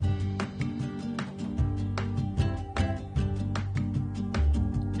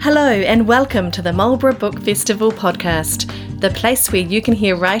Hello and welcome to the Marlborough Book Festival podcast, the place where you can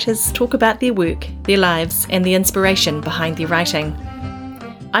hear writers talk about their work, their lives and the inspiration behind their writing.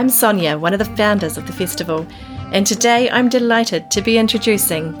 I'm Sonia, one of the founders of the festival, and today I'm delighted to be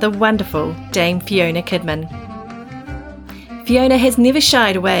introducing the wonderful Dame Fiona Kidman. Fiona has never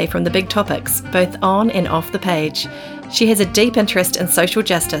shied away from the big topics, both on and off the page. She has a deep interest in social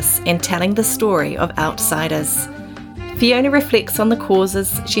justice and telling the story of outsiders. Fiona reflects on the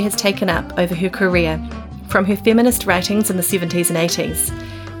causes she has taken up over her career, from her feminist writings in the 70s and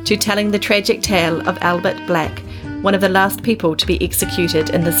 80s, to telling the tragic tale of Albert Black, one of the last people to be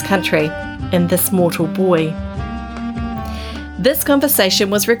executed in this country, in This Mortal Boy. This conversation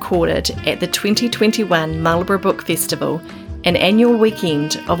was recorded at the 2021 Marlborough Book Festival, an annual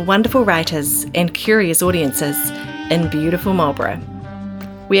weekend of wonderful writers and curious audiences in beautiful Marlborough.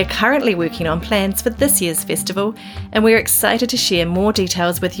 We are currently working on plans for this year's festival, and we're excited to share more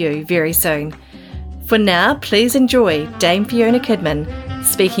details with you very soon. For now, please enjoy Dame Fiona Kidman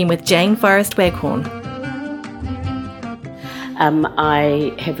speaking with Jane Forrest Waghorn.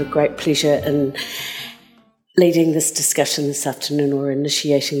 I have a great pleasure in leading this discussion this afternoon, or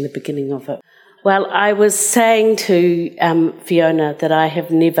initiating the beginning of it. Well, I was saying to Fiona that I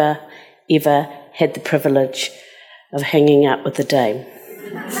have never, ever had the privilege of hanging out with a dame.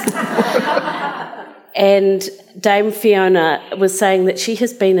 And Dame Fiona was saying that she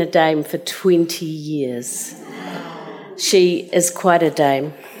has been a dame for 20 years. She is quite a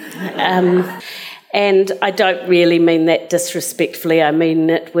dame. And I don't really mean that disrespectfully, I mean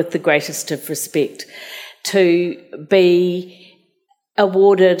it with the greatest of respect. To be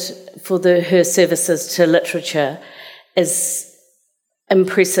awarded for her services to literature is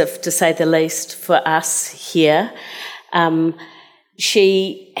impressive, to say the least, for us here.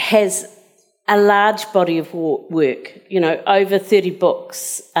 She has a large body of work, over 30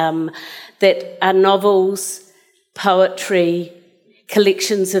 books that are novels, poetry,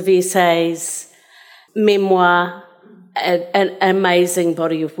 collections of essays, memoir, an amazing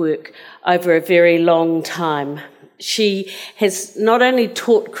body of work over a very long time. She has not only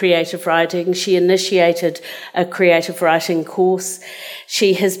taught creative writing, she initiated a creative writing course.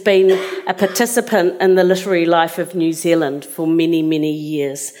 She has been a participant in the literary life of New Zealand for many, many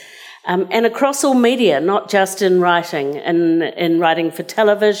years. And across all media, not just in writing, in writing for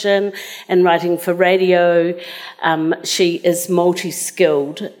television, and writing for radio. She is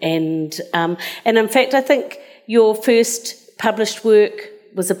multi-skilled. And in fact, I think your first published work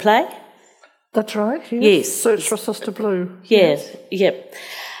was a play? That's right, yes. Search for Sister Blue. Yes, yep.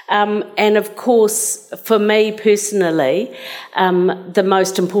 And of course, for me personally, the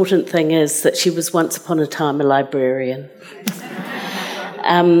most important thing is that she was once upon a time a librarian,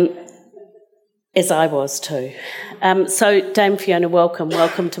 as I was too. So, Dame Fiona, welcome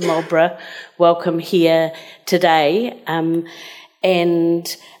to Marlborough, welcome here today,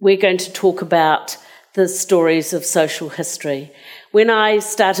 and we're going to talk about the stories of social history. When I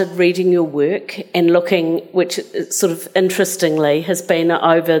started reading your work and looking, which sort of interestingly has been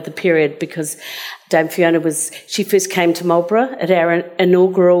over the period, because Dame Fiona she first came to Marlborough at our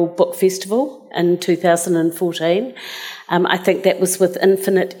inaugural book festival in 2014. I think that was with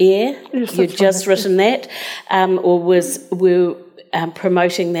Infinite Air. Yes, You'd just written that, or were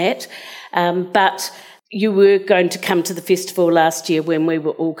promoting that. But you were going to come to the festival last year when we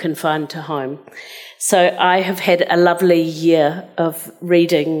were all confined to home. So I have had a lovely year of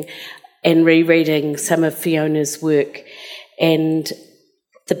reading and rereading some of Fiona's work, and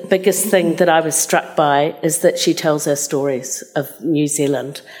the biggest thing that I was struck by is that she tells our stories of New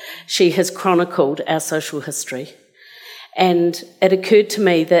Zealand. She has chronicled our social history, and it occurred to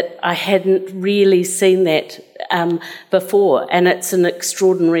me that I hadn't really seen that before, and it's an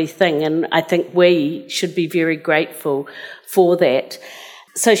extraordinary thing, and I think we should be very grateful for that.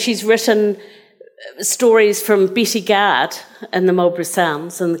 So she's written stories from Betty Gard in the Marlborough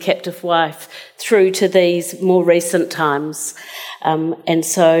Sounds and The Captive Wife through to these more recent times. And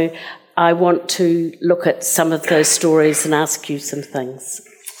so I want to look at some of those stories and ask you some things.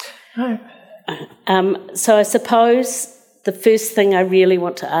 Right. So I suppose the first thing I really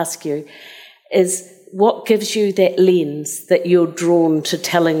want to ask you is, what gives you that lens that you're drawn to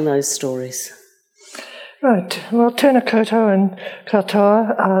telling those stories? Right. Well, tēnā koutou and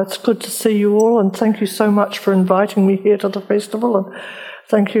katoa. It's good to see you all, and thank you so much for inviting me here to the festival, and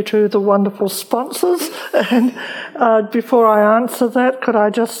thank you to the wonderful sponsors. And before I answer that, could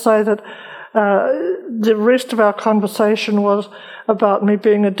I just say that the rest of our conversation was about me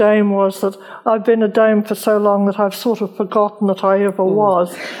being a dame, was that I've been a dame for so long that I've sort of forgotten that I ever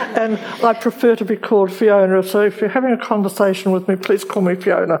was. And I prefer to be called Fiona, so if you're having a conversation with me, please call me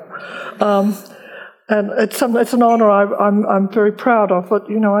Fiona. And it's an honour I'm very proud of, but,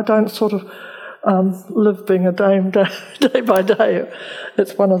 I don't sort of live being a dame day by day.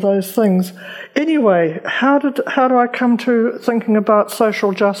 It's one of those things. Anyway, how do I come to thinking about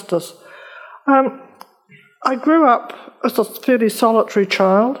social justice? I grew up as a fairly solitary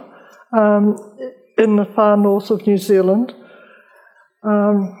child in the far north of New Zealand.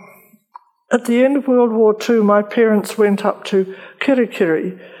 At the end of World War II, my parents went up to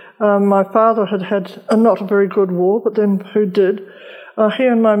Kirikiri. My father had not a very good war, but then who did? He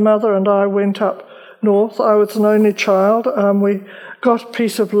and my mother and I went up north. I was an only child. We got a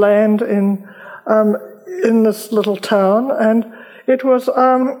piece of land in this little town, and it was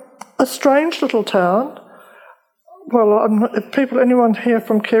a strange little town. Well, anyone here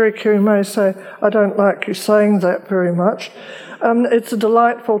from Kirikiri may say, I don't like you saying that very much. It's a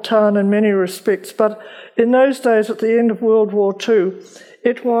delightful town in many respects, but in those days, at the end of World War II,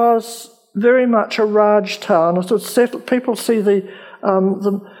 it was very much a Raj town. It was settled. People see the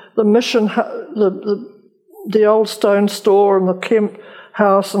mission, the old stone store and the Kemp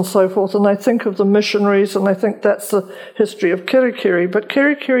house and so forth, and they think of the missionaries, and they think that's the history of Kirikiri. But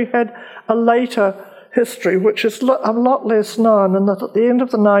Kirikiri had a later history, which is a lot less known, and that at the end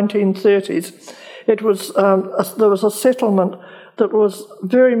of the 1930s, it was there was a settlement that was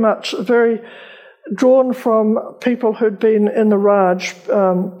very drawn from people who'd been in the Raj,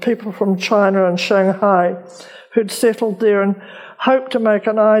 people from China and Shanghai, who'd settled there and hoped to make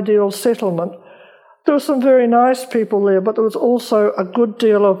an ideal settlement. There were some very nice people there, but there was also a good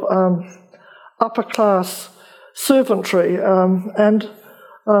deal of upper-class servantry and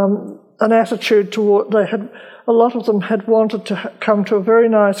an attitude toward. A lot of them had wanted to come to a very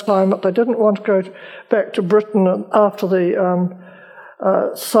nice climate. They didn't want to go back to Britain after the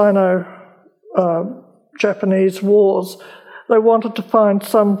Sino-Japanese wars. They wanted to find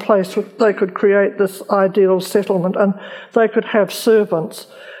some place where they could create this ideal settlement and they could have servants.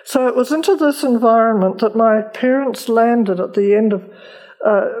 So it was into this environment that my parents landed at the end of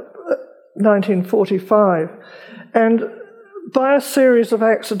 1945. And by a series of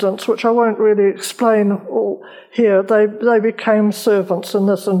accidents, which I won't really explain all here, they became servants in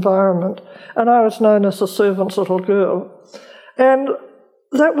this environment. And I was known as the servant's little girl. And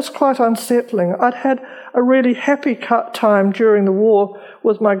that was quite unsettling. I'd had a really happy time during the war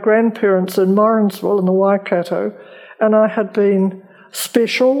with my grandparents in Morrinsville in the Waikato, and I had been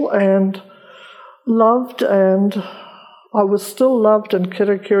special and loved, and I was still loved in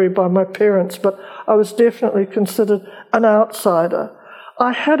Kirikiri by my parents, but I was definitely considered an outsider.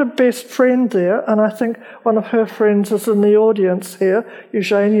 I had a best friend there, and I think one of her friends is in the audience here,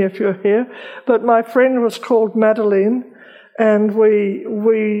 Eugenie, if you're here, but my friend was called Madeline, and we're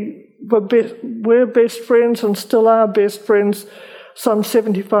best friends and still are best friends some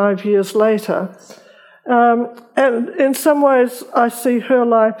 75 years later. And in some ways, I see her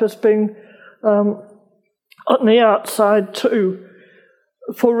life as being on the outside too,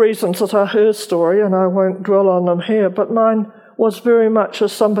 for reasons that are her story, and I won't dwell on them here, but mine was very much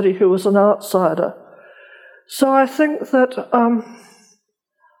as somebody who was an outsider. So I think that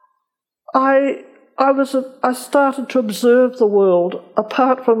I started to observe the world.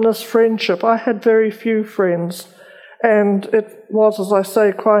 Apart from this friendship, I had very few friends, and it was, as I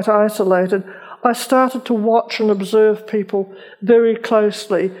say, quite isolated. I started to watch and observe people very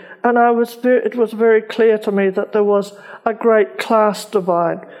closely, and it was very clear to me that there was a great class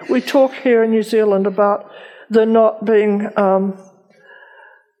divide. We talk here in New Zealand about there not being a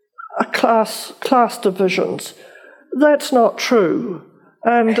class divisions. That's not true.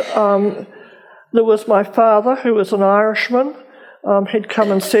 And there was my father, who was an Irishman. He'd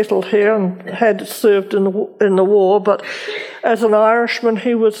come and settled here and had served in the war, but as an Irishman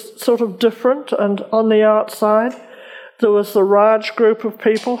he was sort of different and on the outside. There was the Raj group of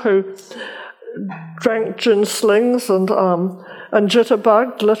people who drank gin slings and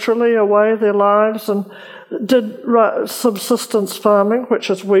jitterbugged literally away their lives and did subsistence farming, which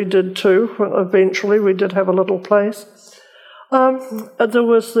as we did too. Eventually we did have a little place. There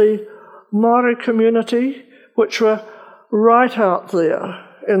was the Maori community, which were right out there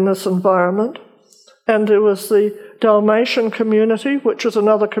in this environment, and there was the Dalmatian community, which was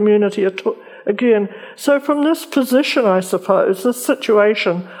another community again. So from this position, I suppose, this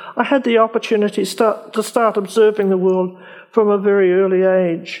situation, I had the opportunity to start observing the world from a very early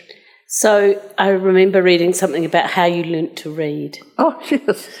age. So I remember reading something about how you learnt to read. Oh,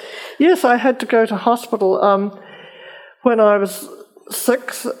 yes. Yes, I had to go to hospital when I was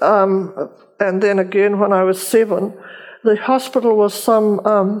 6 and then again when I was 7. The hospital was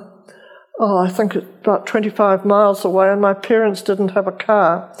I think about 25 miles away, and my parents didn't have a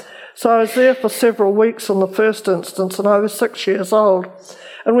car. So I was there for several weeks in the first instance, and I was 6 years old.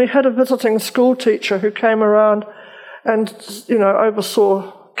 And we had a visiting school teacher who came around and,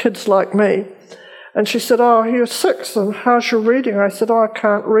 oversaw kids like me. And she said, "Oh, you're 6, and how's your reading?" I said, "Oh, I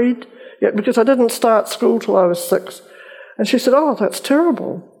can't read yet," because I didn't start school till I was 6. And she said, "Oh, that's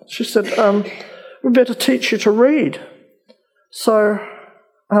terrible." She said, "We better teach you to read." So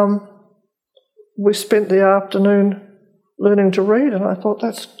we spent the afternoon learning to read, and I thought,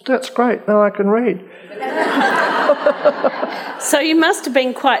 that's great, now I can read. So you must have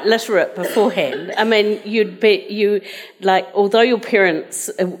been quite literate beforehand. I mean, although your parents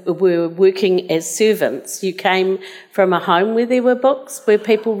were working as servants, you came from a home where there were books, where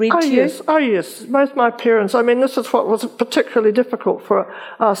people read to you? Yes. Both my parents, I mean, this is what was particularly difficult for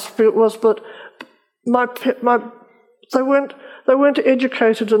us, was that they weren't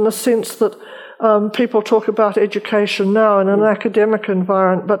educated in the sense that people talk about education now in an academic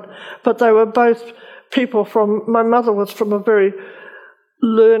environment, but they were both people my mother was from a very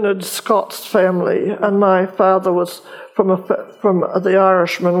learned Scots family, and my father was from the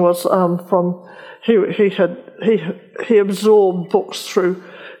Irishman was he absorbed books through,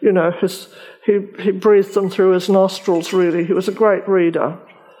 he breathed them through his nostrils, really. He was a great reader.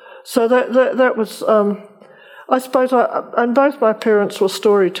 So that was, I suppose, and both my parents were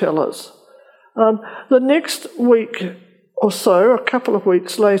storytellers. The next week or so, a couple of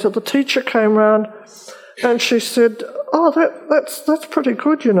weeks later, the teacher came round and she said, "Oh, that's pretty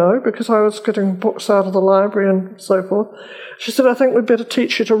good, because I was getting books out of the library and so forth." She said, "I think we'd better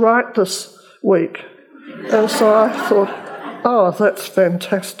teach you to write this week." And so I thought, "Oh, that's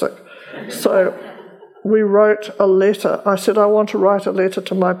fantastic." So we wrote a letter. I said, "I want to write a letter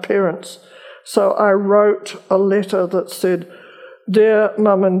to my parents." So I wrote a letter that said, "Dear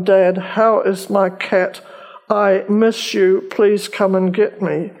Mum and Dad, how is my cat? I miss you, please come and get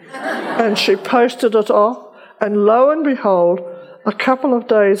me." And she posted it off, and lo and behold, a couple of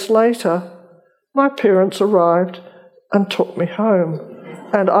days later, my parents arrived and took me home.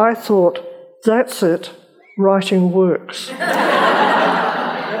 And I thought, that's it, writing works.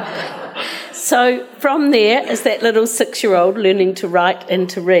 So from there, as that little 6-year-old learning to write and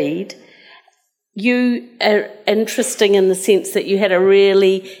to read, you are interesting in the sense that you had a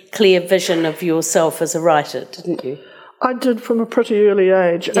really clear vision of yourself as a writer, didn't you? I did from a pretty early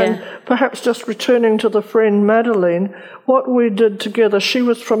age. Yeah. And perhaps just returning to the friend Madeleine, what we did together, she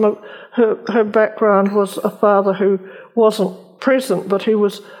was from her background was a father who wasn't present, but he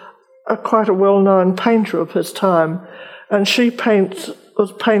was quite a well-known painter of his time. And she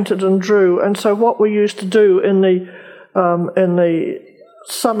was painted and drew. And so what we used to do in the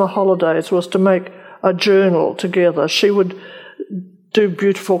summer holidays was to make a journal together. She would do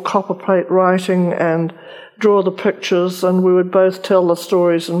beautiful copperplate writing and draw the pictures, and we would both tell the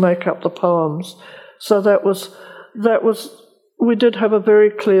stories and make up the poems. So that was we did have a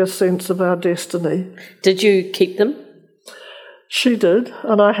very clear sense of our destiny. Did you keep them? She did,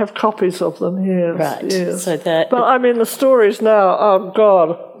 and I have copies of them, yes. Right. Yes. So that. But I mean, the stories now, oh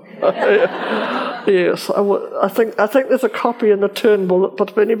God. Yes, I think there's a copy in the Turnbull, but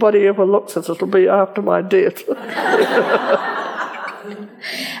if anybody ever looks at it, it'll be after my death.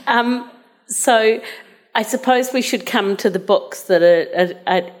 So I suppose we should come to the books that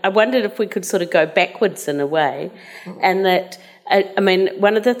are... I wondered if we could sort of go backwards in a way, and that... I mean,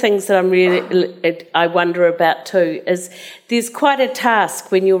 one of the things that I wonder about too is there's quite a task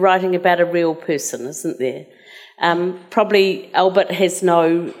when you're writing about a real person, isn't there? Probably Albert has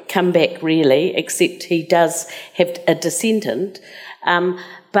no comeback really, except he does have a descendant.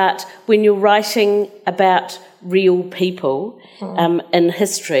 But when you're writing about real people in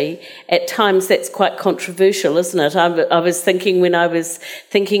history, at times that's quite controversial, isn't it? I was thinking when I was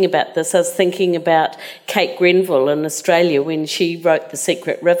thinking about this, I was thinking about Kate Grenville in Australia when she wrote The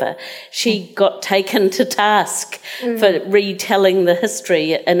Secret River. She got taken to task for retelling the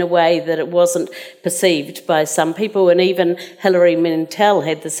history in a way that it wasn't perceived by some people, and even Hilary Mantel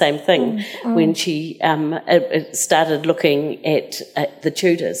had the same thing when she started looking at the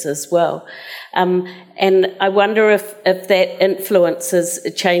Tudors as well. And I wonder if that influences,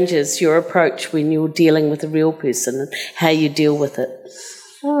 changes your approach when you're dealing with a real person and how you deal with it.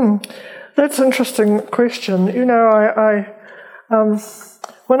 That's an interesting question. You know, I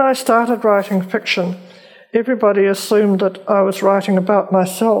when I started writing fiction, everybody assumed that I was writing about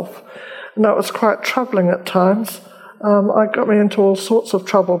myself, and that was quite troubling at times. It got me into all sorts of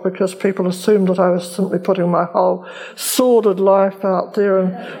trouble because people assumed that I was simply putting my whole sordid life out there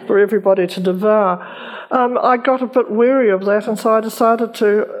and for everybody to devour. I got a bit weary of that, and so I decided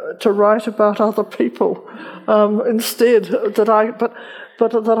to write about other people instead. That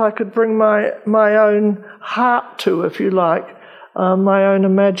I could bring my own heart to, if you like, my own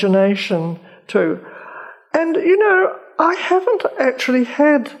imagination to. And I haven't actually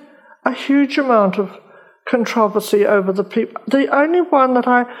had a huge amount of controversy over the people. The only one that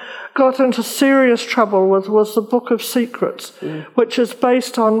I got into serious trouble with was the Book of Secrets, which is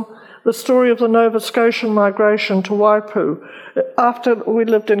based on the story of the Nova Scotian migration to Waipu. After we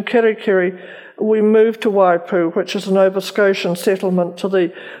lived in Kirikiri, we moved to Waipu, which is a Nova Scotian settlement to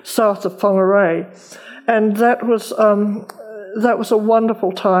the south of Whangarei, and that was a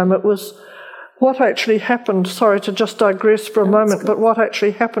wonderful time. It was what actually happened. Sorry to just digress for a moment, but what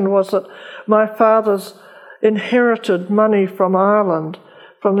actually happened was that my father's inherited money from Ireland,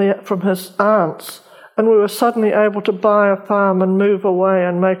 from his aunts, and we were suddenly able to buy a farm and move away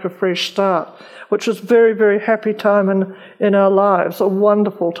and make a fresh start, which was a very, very happy time in our lives, a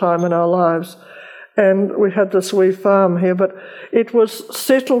wonderful time in our lives. And we had this wee farm here, but it was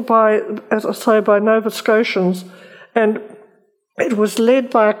settled by, as I say, by Nova Scotians, and it was led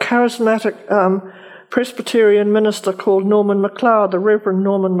by a charismatic Presbyterian minister called Norman MacLeod, the Reverend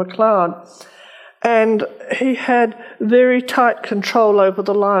Norman MacLeod. And he had very tight control over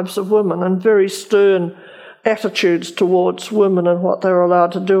the lives of women and very stern attitudes towards women and what they were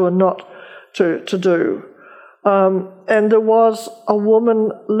allowed to do and not to do. And there was a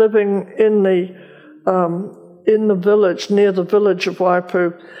woman living in the village, near the village of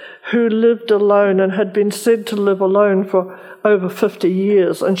Waipu, who lived alone and had been said to live alone for over 50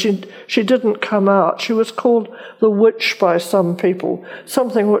 years, and she didn't come out. She was called the witch by some people,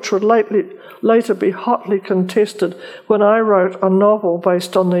 something which would later be hotly contested when I wrote a novel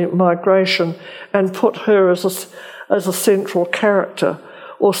based on the migration and put her as a central character,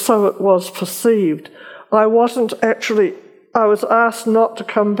 or so it was perceived. I was asked not to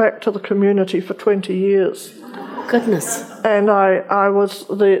come back to the community for 20 years. Goodness. And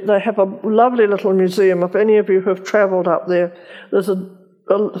they have a lovely little museum. If any of you have travelled up there, there's a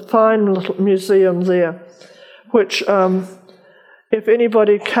fine little museum there, which if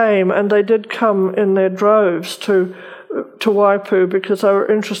anybody came, and they did come in their droves to Waipu because they were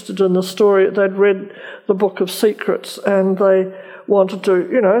interested in the story, they'd read the Book of Secrets, and they wanted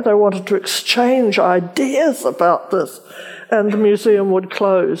to exchange ideas about this, and the museum would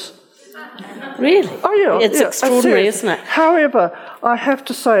close. Really? Oh, yeah. It's extraordinary, isn't it? However, I have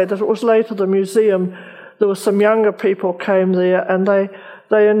to say that it was later the museum, there were some younger people came there, and they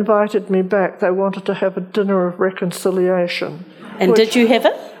invited me back. They wanted to have a dinner of reconciliation. And did you have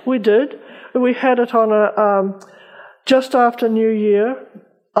it? We did. We had it on just after New Year,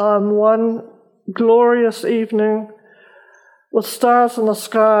 one glorious evening with stars in the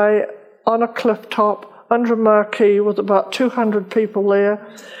sky on a cliff top under a marquee with about 200 people there.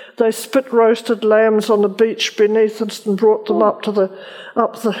 They spit roasted lambs on the beach beneath us and brought them up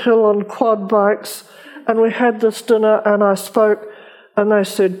the hill on quad bikes. And we had this dinner, and I spoke, and they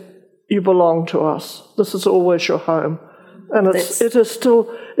said, "You belong to us. This is always your home." And it is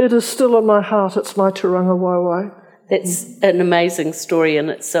still in my heart. It's my Turanga Waiwai. That's an amazing story in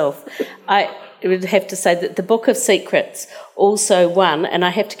itself. I would have to say that the Book of Secrets also won, and I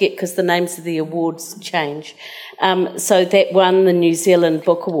have to get, because the names of the awards change, so that won the New Zealand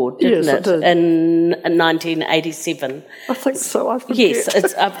Book Award, didn't it? Did. In 1987. I think so. I forget.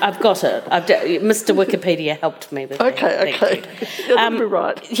 Yes, I've got it. Mr. Wikipedia helped me with that. Okay. That'll be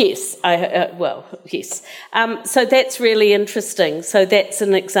right. Yes, yes. So that's really interesting. So that's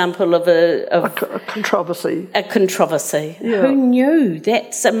an example of a controversy. A controversy. Yeah. Who knew?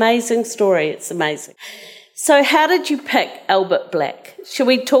 That's an amazing story. It's amazing. So how did you pick Albert Black? Should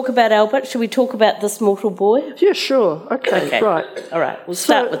we talk about Albert? Should we talk about this mortal boy? Yeah, sure. Okay. Right. All right, we'll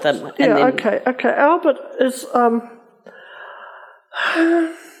start with him. Okay. Albert is...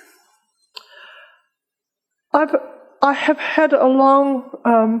 I have had a long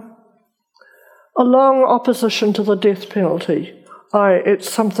opposition to the death penalty. It's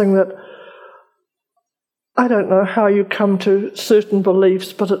something that I don't know how you come to certain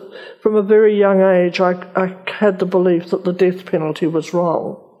beliefs, but from a very young age I had the belief that the death penalty was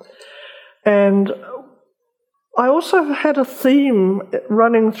wrong. And I also had a theme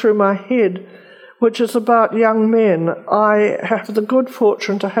running through my head, which is about young men. I have the good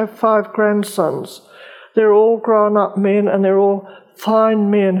fortune to have 5 grandsons. They're all grown-up men, and they're all fine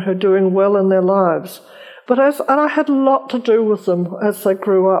men who are doing well in their lives. And I had a lot to do with them as they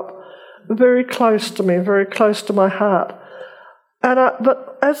grew up, very close to me, very close to my heart.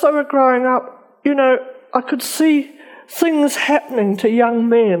 But as they were growing up, I could see things happening to young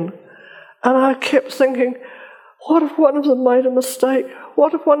men, and I kept thinking, what if one of them made a mistake?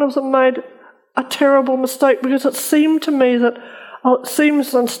 What if one of them made a terrible mistake? Because it seemed to me that, it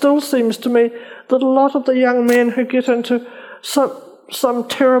seems and still seems to me, that a lot of the young men who get into some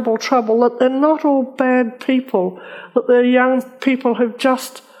terrible trouble, that they're not all bad people, that they're young people who've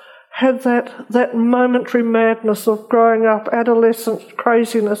just had that momentary madness of growing up, adolescent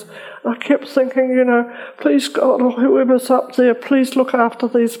craziness. I kept thinking, please God, or whoever's up there, please look after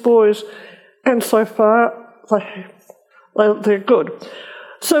these boys. And so far, they're good.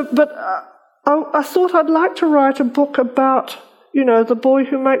 But I thought I'd like to write a book about, the boy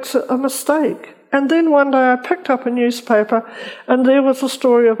who makes a mistake. And then one day I picked up a newspaper, and there was a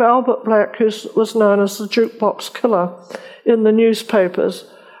story of Albert Black, who was known as the jukebox killer, in the newspapers.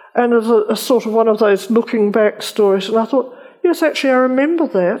 And it was a sort of one of those looking back stories. And I thought, yes, actually, I remember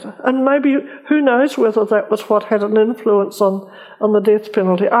that. And maybe, who knows whether that was what had an influence on the death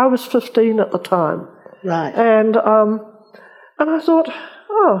penalty. I was 15 at the time. Right. And I thought,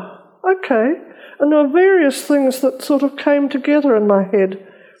 oh, okay. And there were various things that sort of came together in my head.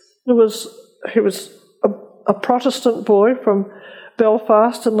 He was a Protestant boy from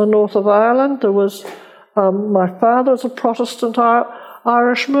Belfast in the north of Ireland. There was my father was a Protestant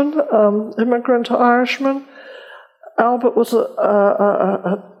Irishman, immigrant Irishman. Albert was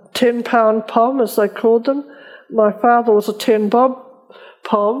a 10-pound pom, as they called them. My father was a 10-bob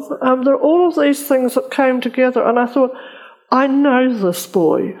pom. There are all of these things that came together, and I thought, I know this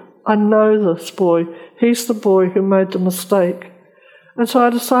boy. He's the boy who made the mistake. And so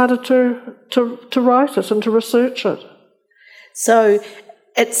I decided to write it and to research it. So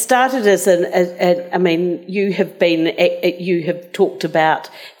it started as you have talked about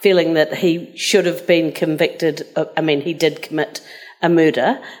feeling that he should have been convicted. He did commit a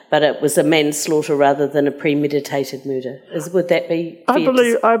murder, but it was a manslaughter rather than a premeditated murder. Would that be fair?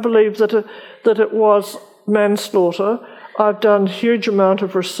 I believe that it was manslaughter. I've done a huge amount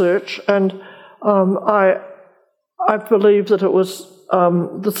of research, and I believe that it was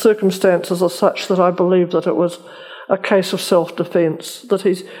the circumstances are such that I believe that it was a case of self-defence, that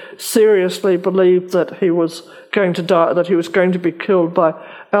he seriously believed that he was going to die, that he was going to be killed by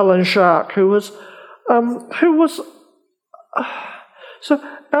Alan Jacques, So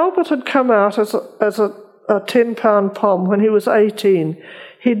Albert had come out as a 10-pound pom when he was 18.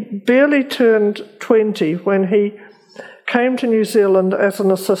 He'd barely turned 20 when he came to New Zealand as an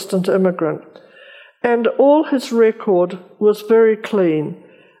assistant immigrant. And all his record was very clean.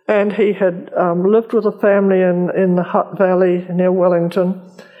 And he had lived with a family in the Hutt Valley near Wellington.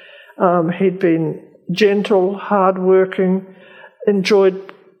 He'd been gentle, hard-working,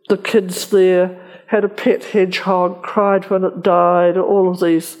 enjoyed the kids there, had a pet hedgehog, cried when it died, all of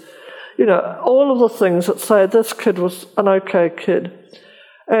these, all of the things that say this kid was an okay kid.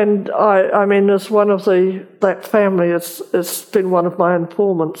 And as one of that family, it's been one of my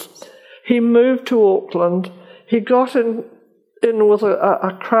informants. He moved to Auckland. He got in with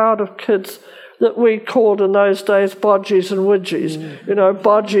a crowd of kids that we called in those days bodgies and widgies.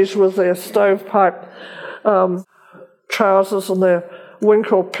 Bodgies with their stovepipe trousers and their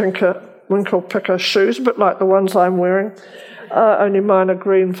winkle picker shoes, a bit like the ones I'm wearing. Only mine are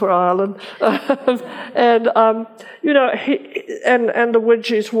green for Ireland. And the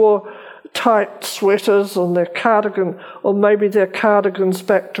widgies wore tight sweaters and their cardigan, or maybe their cardigans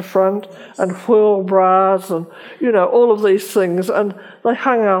back to front, and whirl bras and, all of these things. And they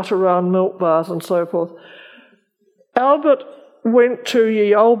hung out around milk bars and so forth. Albert went to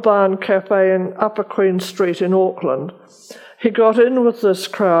Ye Old Barn Cafe in Upper Queen Street in Auckland. He got in with this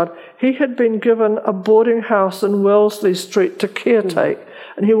crowd. He had been given a boarding house in Wellesley Street to caretake,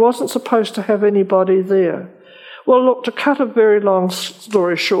 and he wasn't supposed to have anybody there. Well, look, to cut a very long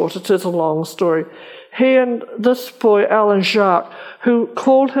story short, it is a long story, he and this boy, Alan Jacques, who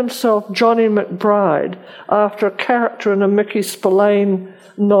called himself Johnny McBride after a character in a Mickey Spillane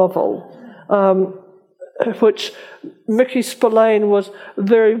novel, which Mickey Spillane was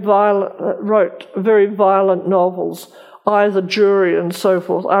wrote very violent novels, I, the Jury, and so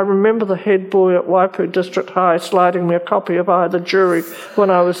forth. I remember the head boy at Waipu District High sliding me a copy of I, the Jury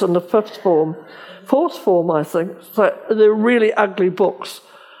when I was in the fourth form, I think. So they're really ugly books.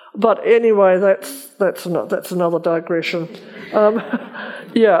 But anyway, that's another digression.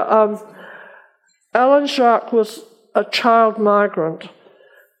 Alan Jacques was a child migrant.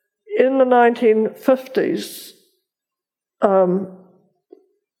 In the 1950s,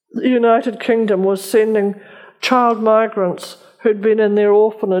 the United Kingdom was sending child migrants who'd been in their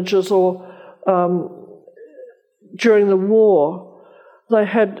orphanages or during the war. They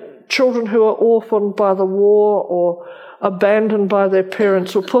had children who were orphaned by the war or abandoned by their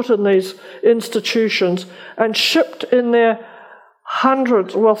parents, were put in these institutions and shipped in there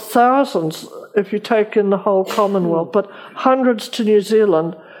hundreds, well, thousands, if you take in the whole Commonwealth, but hundreds to New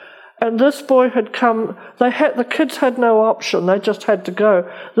Zealand. And this boy had come, the kids had no option, they just had to go.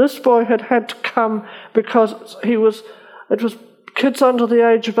 This boy had to come because it was kids under the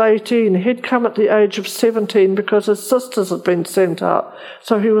age of 18. He'd come at the age of 17 because his sisters had been sent out.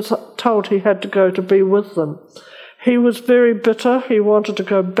 So he was told he had to go to be with them. He was very bitter. He wanted to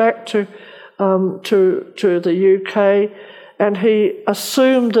go back to the UK, and he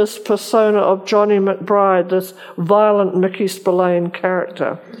assumed this persona of Johnny McBride, this violent Mickey Spillane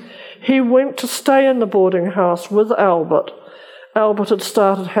character. He went to stay in the boarding house with Albert. Albert had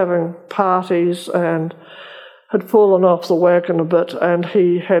started having parties and had fallen off the wagon a bit, and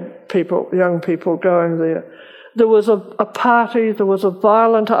he had young people going there. There was a party, there was a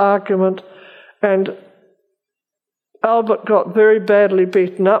violent argument, and Albert got very badly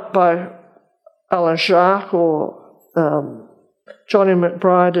beaten up by Alan Jacques, or Johnny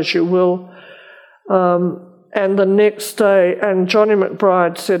McBride, as you will. And the next day, and Johnny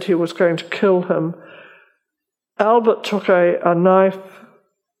McBride said he was going to kill him. Albert took a knife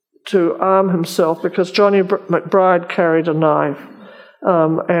to arm himself because Johnny McBride carried a knife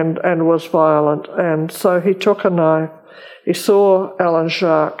and was violent. And so he took a knife. He saw Alan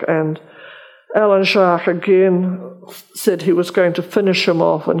Jacques, and Alan Jacques again said he was going to finish him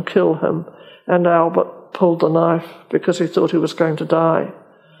off and kill him. And Albert pulled the knife because he thought he was going to die.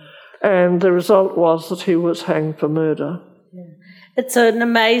 And the result was that he was hanged for murder. Yeah. It's an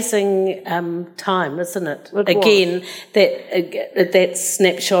amazing time, isn't it? Again, that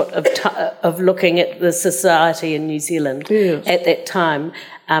snapshot of looking at the society in New Zealand at that time,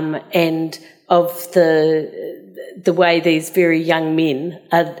 and of the way these very young men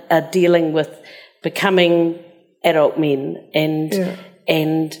are dealing with becoming adult men, and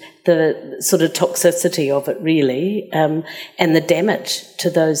the sort of toxicity of it, really, and the damage to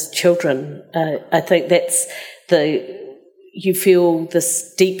those children. I think that's you feel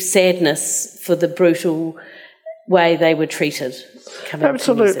this deep sadness for the brutal way they were treated.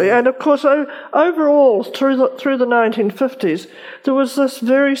 Absolutely, and of course, overall, through the 1950s, there was this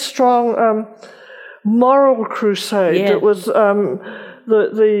very strong moral crusade. That was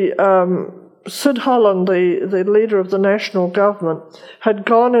Sid Holland, the leader of the national government, had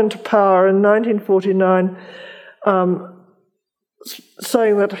gone into power in 1949,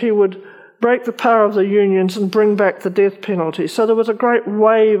 saying that he would break the power of the unions and bring back the death penalty. So there was a great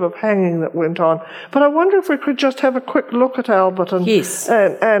wave of hanging that went on. But I wonder if we could just have a quick look at Albert. Yes.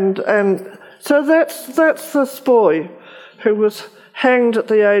 And so that's this boy who was hanged at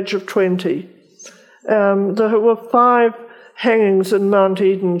the age of 20. There were 5 hangings in Mount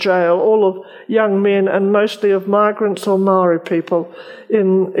Eden jail, all of young men and mostly of migrants or Maori people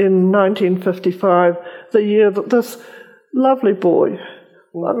in 1955, the year that this lovely boy,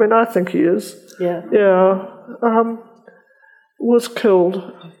 I mean, I think he is, was killed.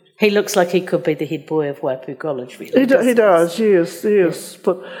 He looks like he could be the head boy of Waipu College, really. He does, yes. Yeah.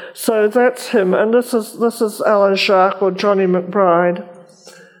 But so that's him, and this is Alan Jacques or Johnny McBride.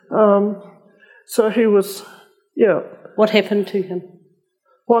 So he was, What happened to him?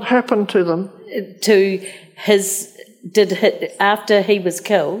 What happened to them? After he was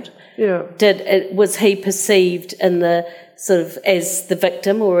killed? Was he perceived in the sort of as the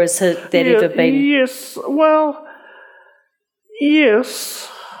victim, or has that ever been? Yes. Well, yes.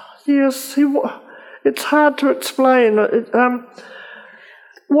 It's hard to explain.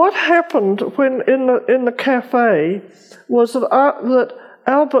 What happened when in the cafe was that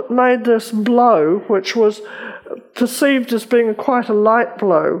Albert made this blow, which was perceived as being quite a light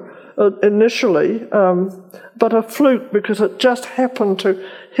blow initially, but a fluke because it just happened to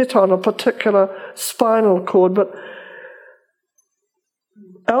hit on a particular spinal cord. But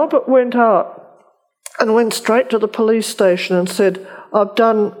Albert went out and went straight to the police station and said,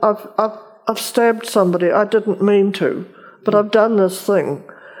 I've stabbed somebody. I didn't mean to, but I've done this thing.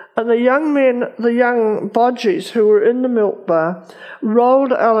 And the young bodgies who were in the milk bar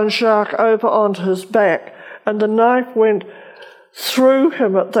rolled Alan Jacques over onto his back, and the knife went through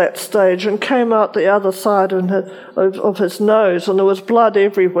him at that stage and came out the other side of his nose, and there was blood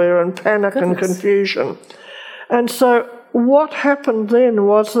everywhere and panic and confusion. And so what happened then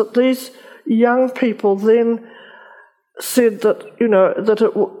was that these young people then said that,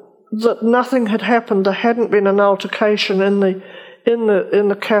 that nothing had happened. There hadn't been an altercation in in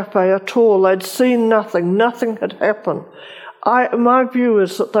the cafe at all. They'd seen nothing. Nothing had happened. My view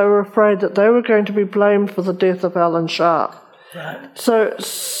is that they were afraid that they were going to be blamed for the death of Alan Sharp. Right. So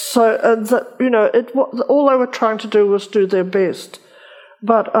all they were trying to do was do their best.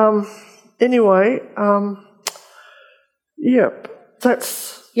 But anyway,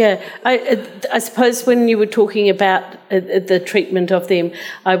 that's... Yeah, I suppose when you were talking about the treatment of them,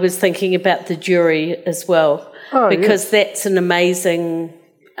 I was thinking about the jury as well, because that's an amazing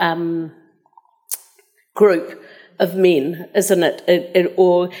group of men, isn't it?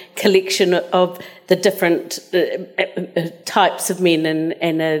 Or collection of the different types of men,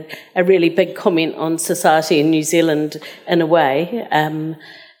 and a really big comment on society in New Zealand in a way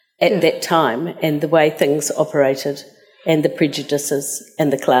at that time, and the way things operated. And the prejudices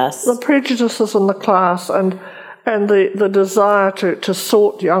and the class. The prejudices and the class, and the desire to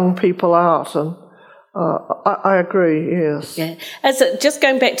sort young people out. And I agree, yes. Yeah. Just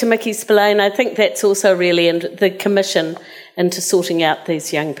going back to Mickey Spillane, I think that's also really in the commission into sorting out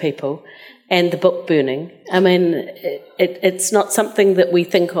these young people and the book burning. I mean, it's not something that we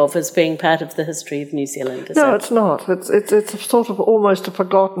think of as being part of the history of New Zealand, is it? No, it's not. It's sort of almost a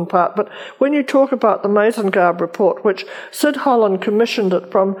forgotten part. But when you talk about the Mazengarb report, which Sid Holland commissioned it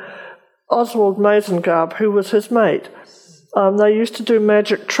from Oswald Mazengarb, who was his mate, they used to do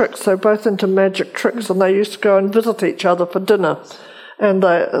magic tricks. They're both into magic tricks, and they used to go and visit each other for dinner and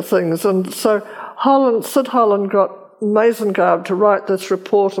things. And so Sid Holland got Mazengarb to write this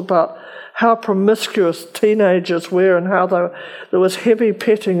report about how promiscuous teenagers were, and how there was heavy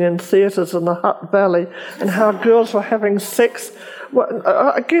petting in theatres in the Hutt Valley, and how girls were having sex. Well,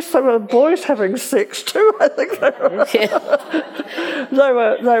 I guess they were boys having sex too. I think they were. Yeah.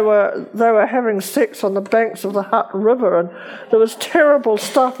 they were having sex on the banks of the Hutt River, and there was terrible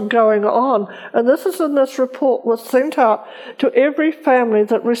stuff going on. And this report was sent out to every family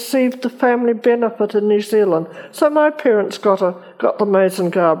that received the family benefit in New Zealand. So my parents got the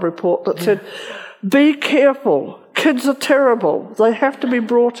Mazengarb report that said, "Be careful. Kids are terrible. They have to be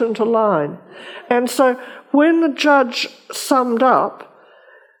brought into line." And so when the judge summed up,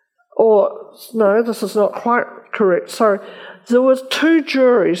 this is not quite correct, sorry, there was 2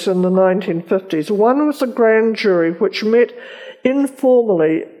 juries in the 1950s. One was the grand jury, which met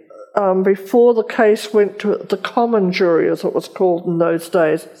informally before the case went to the common jury, as it was called in those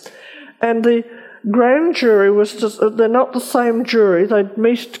days. And the grand jury was they're not the same jury. They'd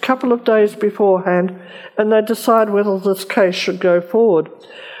meet a couple of days beforehand, and they'd decide whether this case should go forward.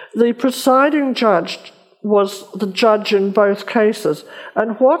 The presiding judge was the judge in both cases,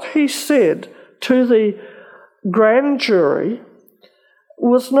 and what he said to the grand jury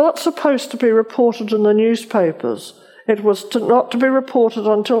was not supposed to be reported in the newspapers. It was not to be reported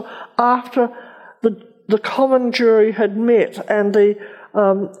until after the common jury had met and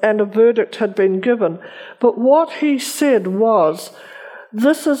a verdict had been given. But what he said was,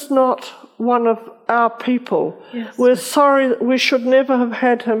 "This is not one of our people. Yes. We're sorry that we should never have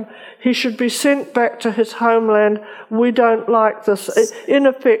had him. He should be sent back to his homeland. We don't like this. In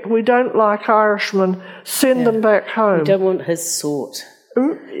effect, we don't like Irishmen. Send them back home." We don't want his sort.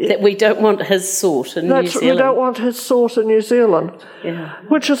 We don't want his sort in New Zealand. We don't want his sort in New Zealand. Yeah.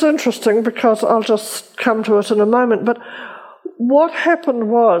 Which is interesting, because I'll just come to it in a moment. But what happened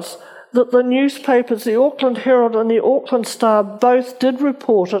was that the newspapers, the Auckland Herald and the Auckland Star, both did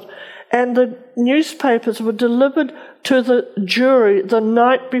report it, and the newspapers were delivered to the jury the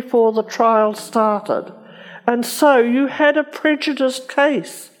night before the trial started. And so you had a prejudiced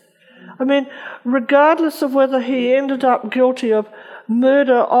case. I mean, regardless of whether he ended up guilty of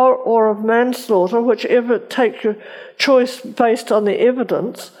murder or of manslaughter, whichever, take your choice based on the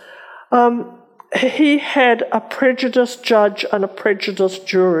evidence, he had a prejudiced judge and a prejudiced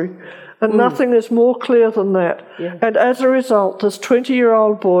jury. And nothing is more clear than that. Yeah. And as a result, this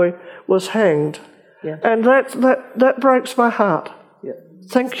 20-year-old boy was hanged. Yeah. And that breaks my heart. Yeah.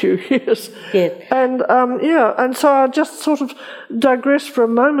 Thank you, yes. Yeah. And so I just sort of digress for a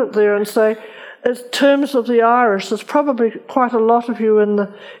moment there and say, in terms of the Irish, there's probably quite a lot of you in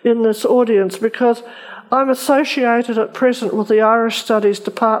this audience, because I'm associated at present with the Irish Studies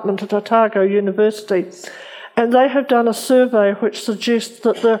Department at Otago University, and they have done a survey which suggests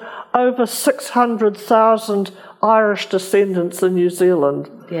that there are over 600,000 Irish descendants in New Zealand.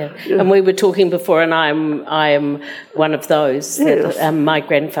 Yeah, and we were talking before, and I am one of those. Yes. That, my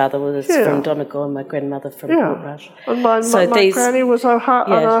grandfather was from Donegal and my grandmother from Portrush. And my granny was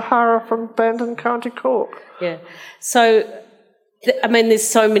O'Hara from Bandon, County Cork. Yeah. So I mean, there's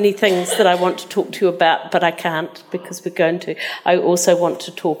so many things that I want to talk to you about, but I can't because we're going to. I also want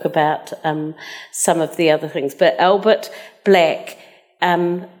to talk about some of the other things. But Albert Black,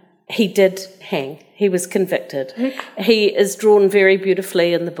 he did hang. He was convicted. He is drawn very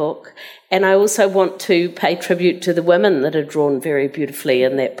beautifully in the book. And I also want to pay tribute to the women that are drawn very beautifully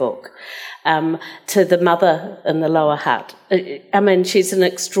in that book. To the mother in the lower hut. I mean, she's an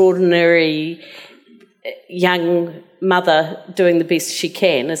extraordinary young mother doing the best she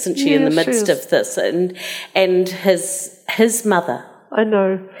can, isn't she, in the midst of this? And his mother. I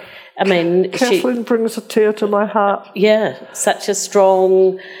know. I mean, Kathleen brings a tear to my heart. Yeah, such a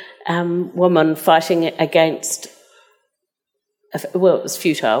strong woman fighting against. Well, it was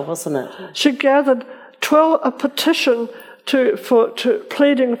futile, wasn't it? She gathered a petition to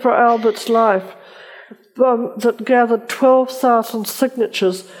pleading for Albert's life that gathered 12,000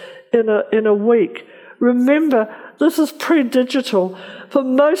 signatures in a week. Remember, this is pre-digital. For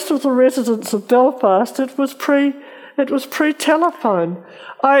most of the residents of Belfast, it was pre-telephone.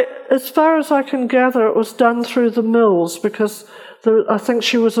 As far as I can gather, it was done through the mills because I think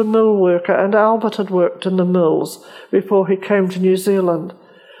she was a mill worker, and Albert had worked in the mills before he came to New Zealand.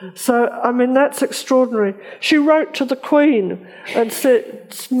 So, I mean, that's extraordinary. She wrote to the Queen and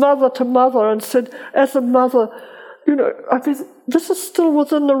said, mother to mother, and said, as a mother, you know, I mean, this is still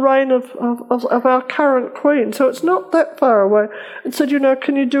within the reign of our current Queen, so it's not that far away, and said, you know,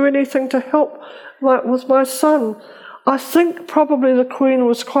 can you do anything to help with my son? I think probably the Queen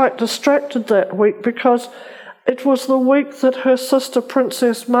was quite distracted that week because it was the week that her sister,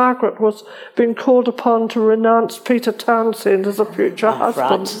 Princess Margaret, was being called upon to renounce Peter Townsend as a future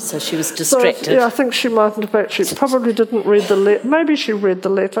husband. Right, so she was distracted. So, yeah, I think she mightn't have actually, probably didn't read the letter. Maybe she read the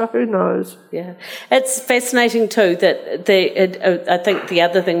letter, who knows? Yeah. It's fascinating too that I think the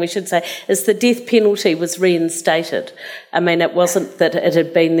other thing we should say is the death penalty was reinstated. I mean, it wasn't that it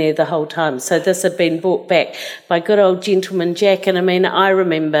had been there the whole time. So this had been brought back by good old Gentleman Jack. And I mean, I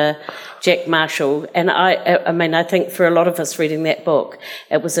remember Jack Marshall, and I mean, I think for a lot of us reading that book,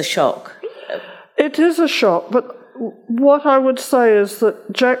 it was a shock. It is a shock, but what I would say is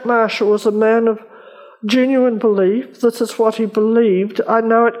that Jack Marshall was a man of genuine belief. This is what he believed. I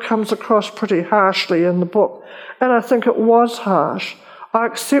know it comes across pretty harshly in the book, and I think it was harsh. I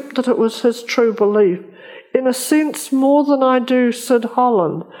accept that it was his true belief. In a sense, more than I do Sid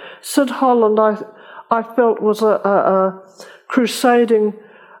Holland. Sid Holland, I felt, was a crusading,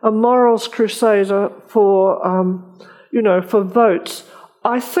 a morals crusader for, for votes.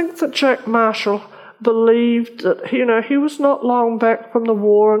 I think that Jack Marshall believed that, you know, he was not long back from the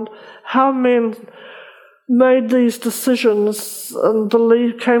war, and how men made these decisions and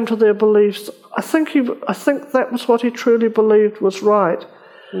came to their beliefs. I think that was what he truly believed was right.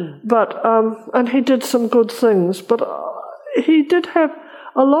 But and he did some good things, but he did have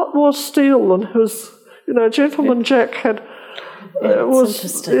a lot more steel than his, Gentleman Jack had. It was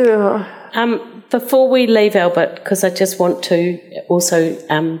interesting. Yeah. Before we leave, Albert, because I just want to also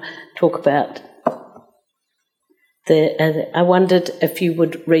talk about I wondered if you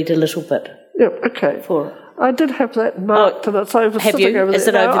would read a little bit. Yeah, okay. I did have that marked, and it's over. Have you? Over is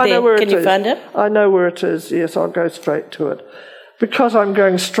it over there? Can you find it? I know where it is. Yes, I'll go straight to it. Because I'm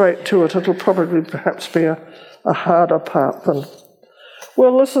going straight to it, it'll probably perhaps be a harder part than.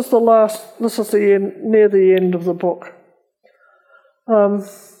 Well, this is the last. This is the end, near the end of the book.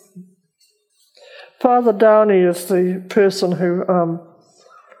 Father Downey is the person who,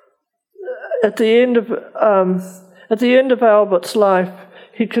 at the end of Albert's life,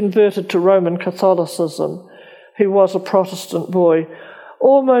 he converted to Roman Catholicism. He was a Protestant boy,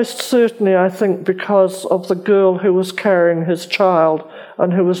 almost certainly, I think, because of the girl who was carrying his child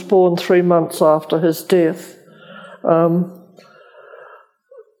and who was born 3 months after his death.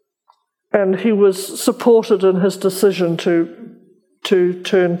 And he was supported in his decision to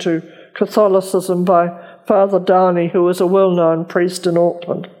turn to Catholicism by Father Downey, who was a well-known priest in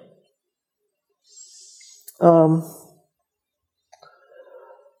Auckland.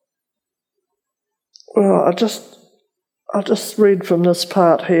 Well, I'll just read from this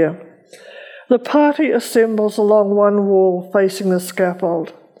part here. The party assembles along one wall facing the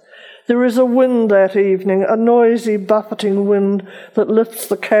scaffold. There is a wind that evening, a noisy, buffeting wind that lifts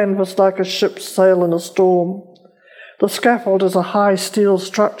the canvas like a ship's sail in a storm. The scaffold is a high steel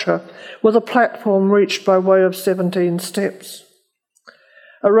structure with a platform reached by way of 17 steps.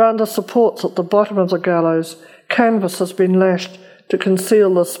 Around the supports at the bottom of the gallows, canvas has been lashed to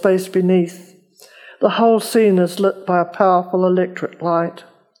conceal the space beneath. The whole scene is lit by a powerful electric light.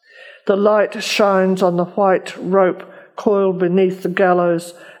 The light shines on the white rope coiled beneath the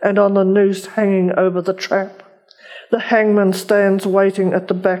gallows and on the noose hanging over the trap. The hangman stands waiting at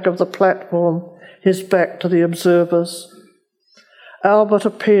the back of the platform, his back to the observers. Albert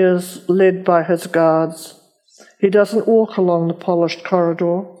appears, led by his guards. He doesn't walk along the polished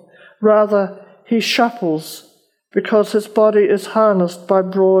corridor. Rather, he shuffles, because his body is harnessed by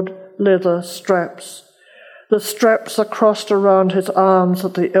broad leather straps. The straps are crossed around his arms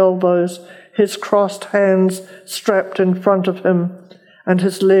at the elbows, his crossed hands strapped in front of him, and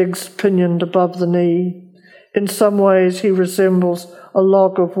his legs pinioned above the knee. In some ways he resembles a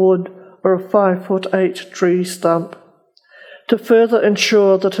log of wood or a 5'8" tree stump. To further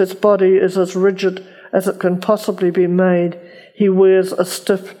ensure that his body is as rigid as it can possibly be made, he wears a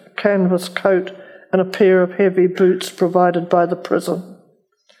stiff canvas coat and a pair of heavy boots provided by the prison.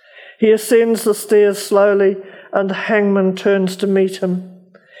 He ascends the stairs slowly, and the hangman turns to meet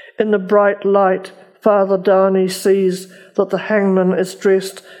him. In the bright light, Father Downey sees that the hangman is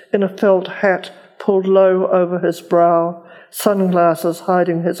dressed in a felt hat pulled low over his brow, sunglasses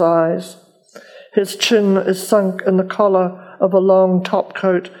hiding his eyes. His chin is sunk in the collar of a long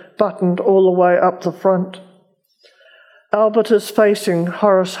topcoat buttoned all the way up the front. Albert is facing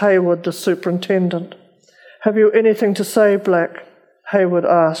Horace Hayward, the superintendent. "Have you anything to say, Black?" Hayward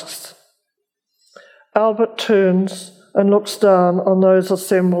asks. Albert turns and looks down on those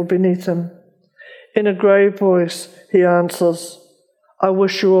assembled beneath him. In a grave voice, he answers, "I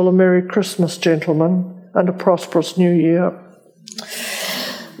wish you all a Merry Christmas, gentlemen, and a prosperous New Year."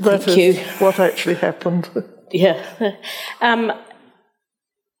 That is what actually happened. Yeah.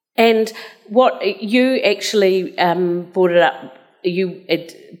 And what you actually brought it up,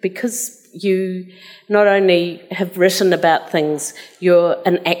 because you not only have written about things, you're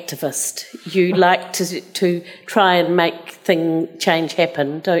an activist. You like to try and make change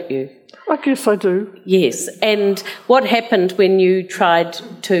happen, don't you? I guess I do. Yes. And what happened when you tried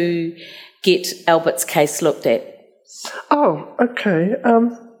to get Albert's case looked at? Oh, okay.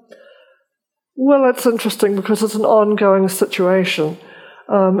 Well, it's interesting because it's an ongoing situation.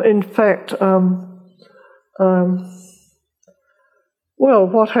 In fact,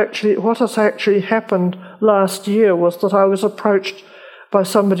 what has actually happened last year was that I was approached by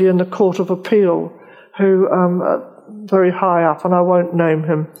somebody in the Court of Appeal who, very high up, and I won't name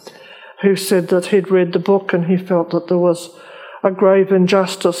him, who said that he'd read the book and he felt that there was a grave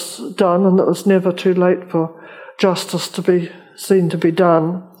injustice done and that it was never too late for justice to be seen to be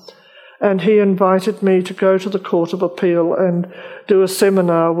done. And he invited me to go to the Court of Appeal and do a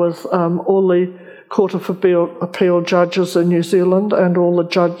seminar with all the Court of Appeal judges in New Zealand and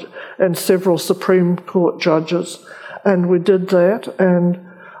and several Supreme Court judges. And we did that, and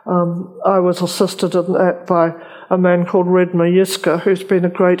I was assisted in that by a man called Red Mayiska, who's been a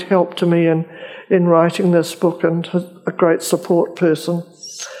great help to me in writing this book and a great support person.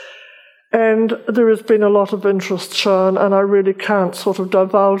 And there has been a lot of interest shown, and I really can't sort of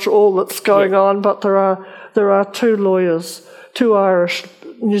divulge all that's going on, but there are two lawyers, two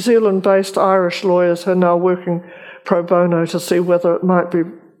New Zealand-based Irish lawyers who are now working pro bono to see whether it might be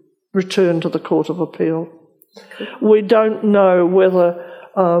returned to the Court of Appeal. We don't know whether,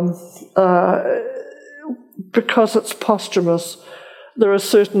 because it's posthumous, there are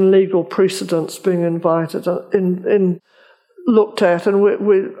certain legal precedents being invited looked at, and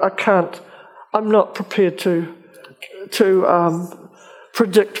I'm not prepared to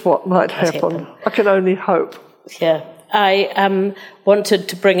predict what might happen. I can only hope. Yeah. I wanted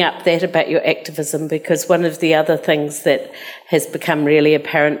to bring up that about your activism, because one of the other things that has become really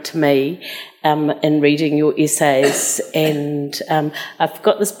apparent to me in reading your essays, and I've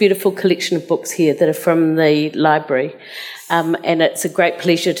got this beautiful collection of books here that are from the library, and it's a great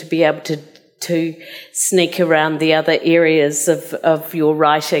pleasure to be able to sneak around the other areas of your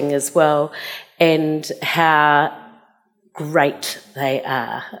writing as well, and how great they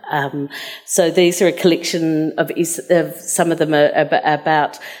are. So these are a collection of some of them are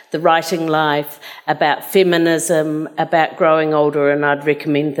about the writing life, about feminism, about growing older, and I'd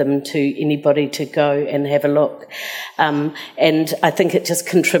recommend them to anybody to go and have a look. And I think it just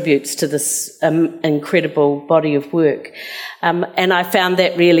contributes to this incredible body of work. And I found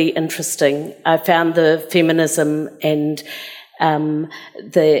that really interesting. I found the feminism and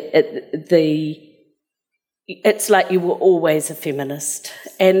it's like you were always a feminist.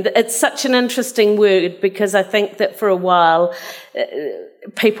 And it's such an interesting word, because I think that for a while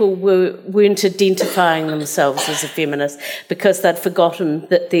people weren't identifying themselves as a feminist because they'd forgotten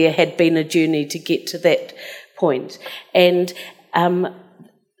that there had been a journey to get to that point. And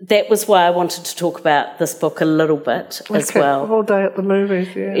that was why I wanted to talk about this book a little bit as well. All Day at the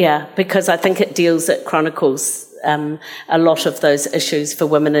Movies, yeah. Yeah, because I think it chronicles a lot of those issues for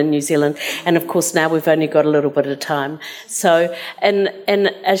women in New Zealand. And, of course, now we've only got a little bit of time. So in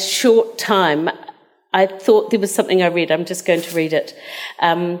a short time, I thought there was something I read. I'm just going to read it,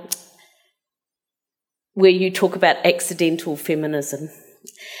 where you talk about accidental feminism.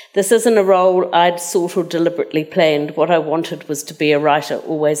 This isn't a role I'd sought or deliberately planned. What I wanted was to be a writer,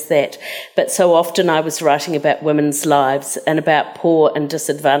 always that. But so often I was writing about women's lives and about poor and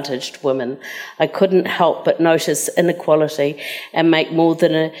disadvantaged women. I couldn't help but notice inequality and make more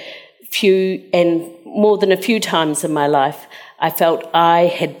than a few times in my life I felt I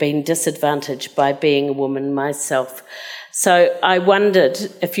had been disadvantaged by being a woman myself. So I wondered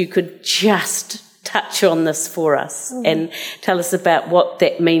if you could just touch on this for us and tell us about what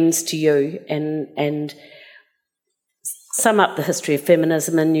that means to you and sum up the history of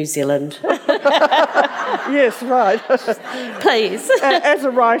feminism in New Zealand. Yes, right. Please. As a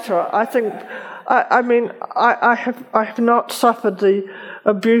writer, I think, I have not suffered the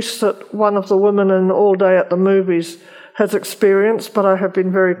abuse that one of the women in All Day at the Movies has experienced, but I have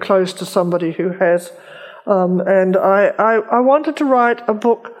been very close to somebody who has. And I wanted to write a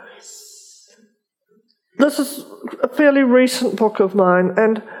book. This is a fairly recent book of mine,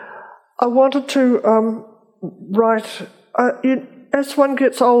 and I wanted to write, as one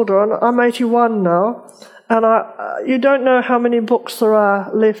gets older, and I'm 81 now, and you don't know how many books there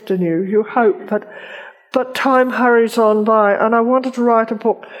are left in you. You hope, but time hurries on by, and I wanted to write a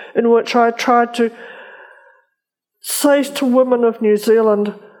book in which I tried to say to women of New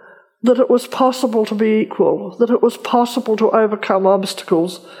Zealand that it was possible to be equal, that it was possible to overcome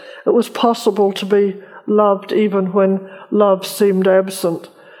obstacles, it was possible to be loved even when love seemed absent.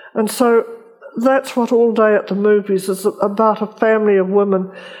 And so that's what All Day at the Movies is about, a family of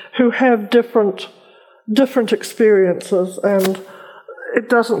women who have different experiences, and it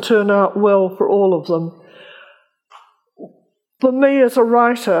doesn't turn out well for all of them. For me as a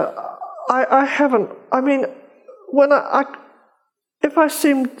writer, if I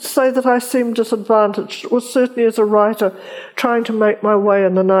say that I seem disadvantaged, it was certainly as a writer trying to make my way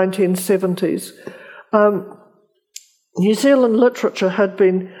in the 1970s. New Zealand literature had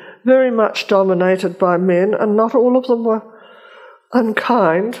been very much dominated by men, and not all of them were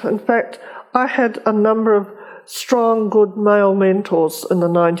unkind. In fact, I had a number of strong, good male mentors in the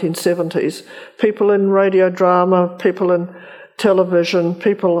 1970s, people in radio drama, people in television,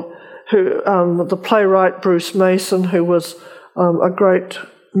 people who, the playwright Bruce Mason, who was a great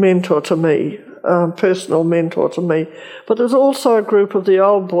mentor to me, personal mentor to me. But there's also a group of the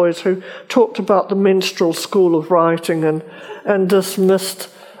old boys who talked about the minstrel school of writing and dismissed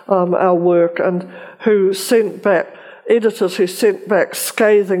our work, and who sent back editors who sent back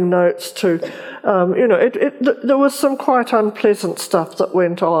scathing notes to, there was some quite unpleasant stuff that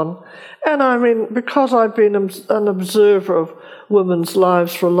went on. And I mean, because I've been an observer of women's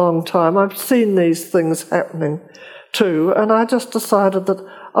lives for a long time, I've seen these things happening too, and I just decided that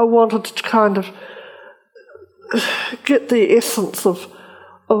I wanted to kind of get the essence of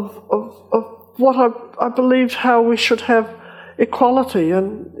what I believed, how we should have equality.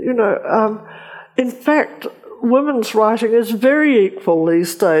 And, in fact, women's writing is very equal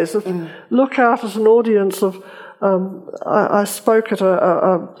these days. If you look out at an audience of, I spoke at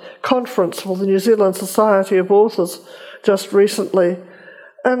a conference for the New Zealand Society of Authors just recently,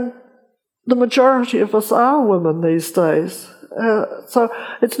 and the majority of us are women these days. So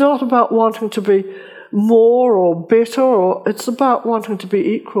it's not about wanting to be more or better, or it's about wanting to be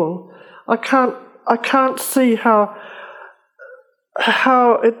equal. I can't see how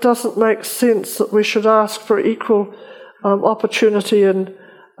it doesn't make sense that we should ask for equal opportunity in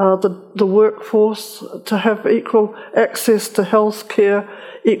the workforce, to have equal access to health care,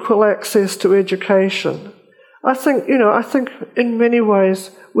 equal access to education. I think in many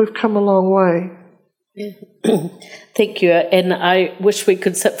ways we've come a long way. Yeah. Thank you. And I wish we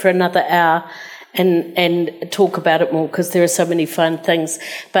could sit for another hour and talk about it more, because there are so many fun things.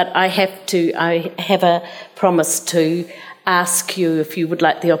 But I have a promise to ask you if you would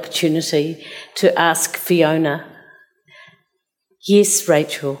like the opportunity to ask Fiona. Yes,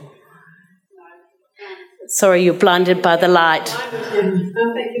 Rachel. Sorry, you're blinded by the light. Thank you,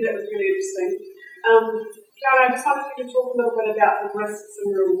 that was really interesting. Fiona, I just wondered if you could talk a little bit about the risks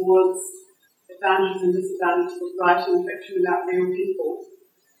and rewards, advantages and disadvantages of writing fiction about real people,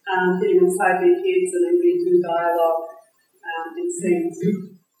 getting inside their heads and inventing dialogue and scenes.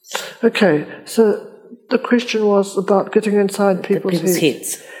 Okay, so the question was about getting inside people's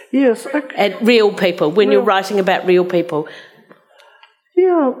heads. Yes. Okay. And real people, when you're writing about real people.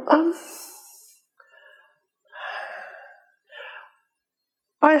 Yeah,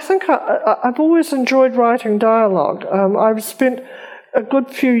 I think I've always enjoyed writing dialogue. I've spent a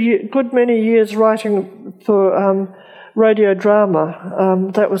good many years writing for radio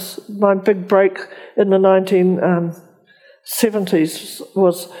drama. That was my big break in the 1970s.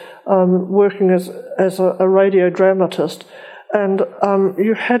 Was working as a radio dramatist, and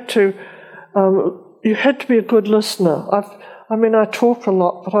you had to be a good listener. I talk a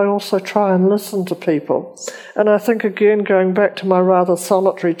lot, but I also try and listen to people. And I think, again, going back to my rather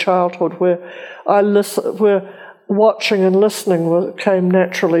solitary childhood, where where watching and listening came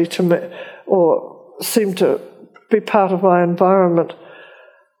naturally to me, or seemed to be part of my environment.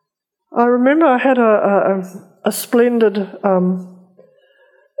 I remember I had a splendid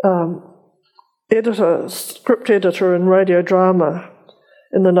script editor in radio drama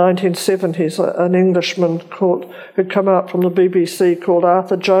in the 1970s, an Englishman who'd come out from the BBC called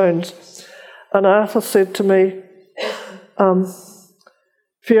Arthur Jones. And Arthur said to me,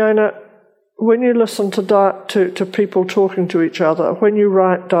 Fiona, when you listen to people talking to each other, when you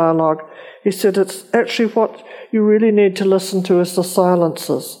write dialogue, he said, it's actually what you really need to listen to is the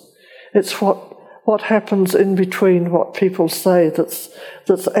silences. It's what happens in between what people say that's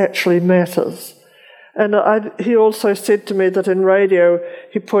actually matters. And he also said to me that in radio,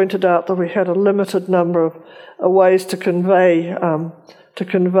 he pointed out that we had a limited number of ways to convey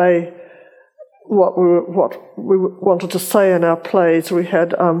what we wanted to say in our plays. We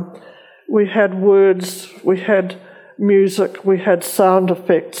had words, we had music, we had sound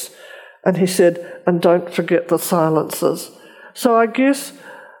effects, and he said, and don't forget the silences. So I guess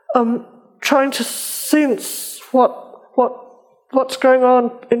trying to sense what's going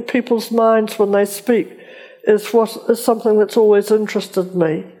on in people's minds when they speak is something that's always interested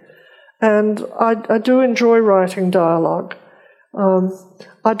me. And I do enjoy writing dialogue.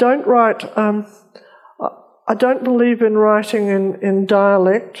 I don't believe in writing in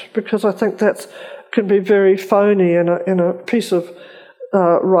dialect, because I think that can be very phony in a piece of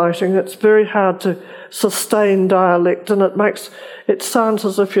writing. It's very hard to sustain dialect, and it sounds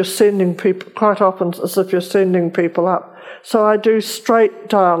as if you're sending people, quite often as if you're sending people up. So I do straight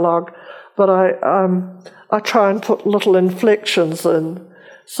dialogue, but I try and put little inflections in.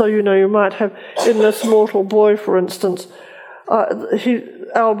 So, you might have, in This Mortal Boy, for instance,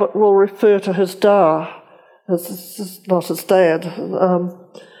 Albert will refer to his da, as not his dad. And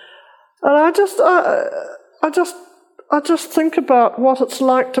I just think about what it's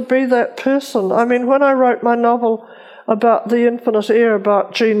like to be that person. I mean, when I wrote my novel about the infinite air,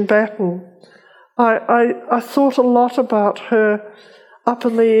 about Jean Batten, I thought a lot about her up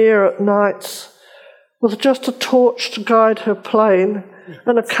in the air at nights with just a torch to guide her plane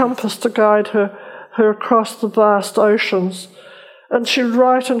and a compass to guide her across the vast oceans. And she'd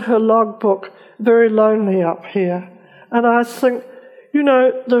write in her logbook, very lonely up here. And I think,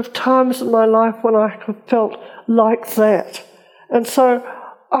 there are times in my life when I have felt like that. And so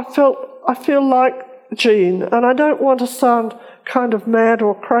I feel like Jean, and I don't want to sound kind of mad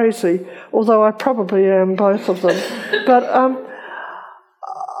or crazy, although I probably am, both of them. But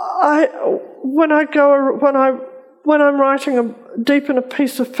when I'm writing deep in a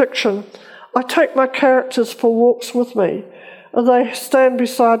piece of fiction, I take my characters for walks with me. They stand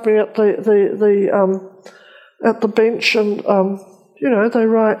beside me at the bench, and they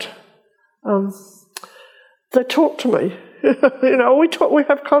write. They talk to me. We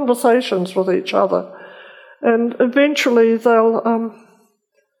have conversations with each other, and eventually they'll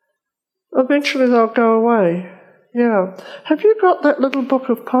go away. Yeah. Have you got that little book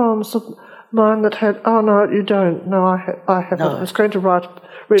of poems of mine that had? Oh no, you don't. No, I haven't. No. I was going to read a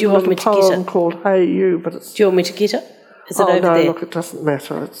little poem called "Hey You," but it's. Do you want me to get it? Is it over no, there? Look, it doesn't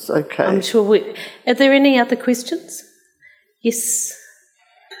matter. It's okay. I'm sure Are there any other questions? Yes.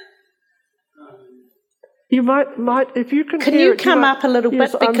 You might if you can. Can hear you it, come up a little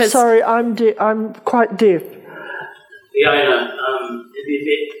yes, bit? Because I'm sorry, I'm quite deaf. Fiona, have you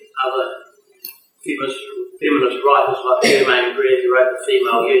met other feminist writers like Kidman, who wrote The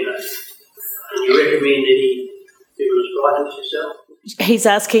Female Unit? Can you recommend any feminist writers yourself? He's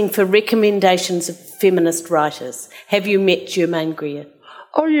asking for recommendations of feminist writers. Have you met Germaine Greer?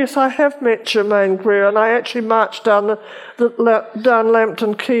 Oh yes, I have met Germaine Greer, and I actually marched down down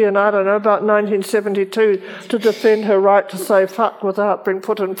Lambton Quay in, about 1972 to defend her right to say fuck without being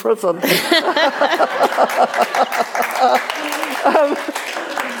put in prison.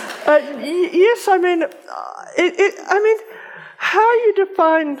 Yes, I mean, how you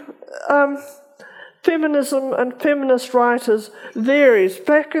define feminism and feminist writers varies.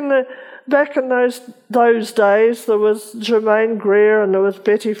 Back in the back in those days, there was Germaine Greer and there was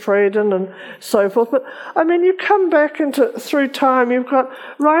Betty Friedan and so forth. But, I mean, you come back through time, you've got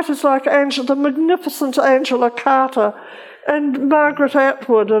writers like the magnificent Angela Carter and Margaret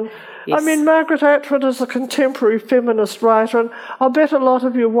Atwood. And yes. I mean, Margaret Atwood is a contemporary feminist writer, and I'll bet a lot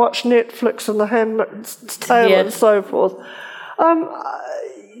of you watch Netflix and The Handmaid's Tale and so forth.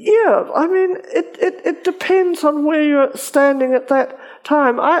 Yeah, I mean, it depends on where you're standing at that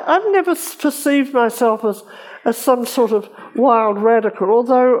time. I've never perceived myself as some sort of wild radical,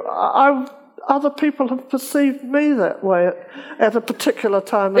 although other people have perceived me that way at a particular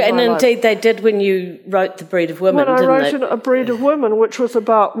time in my life. And indeed they did when you wrote The Breed of Women, didn't they? When I wrote they? A Breed of Women, which was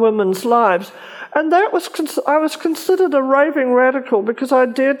about women's lives. And that was I was considered a raving radical because I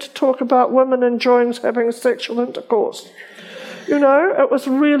dared to talk about women enjoying having sexual intercourse. You know, it was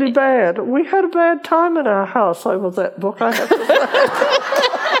really bad. We had a bad time in our house over that book, I have to say.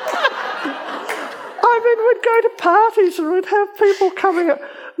 I mean, we'd go to parties and we'd have people coming up,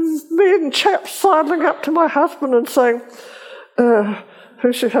 men, chaps sidling up to my husband and saying,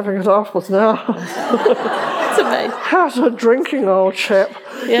 who's she having it off with now? It's amazing. How's her drinking, old chap?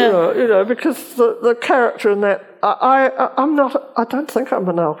 Yeah. You know, because the character in that, I don't think I'm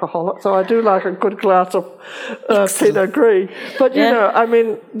an alcoholic, so I do like a good glass of Pinot Gris. But, you know, I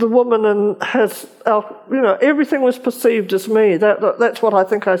mean, the woman has, everything was perceived as me. That's what I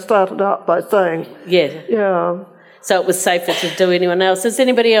think I started out by saying. Yeah. Yeah. So it was safer to do anyone else. Has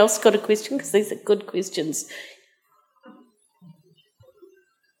anybody else got a question? Because these are good questions.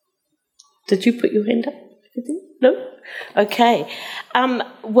 Did you put your hand up? No? Okay.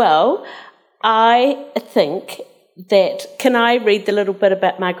 Well, I think that... Can I read the little bit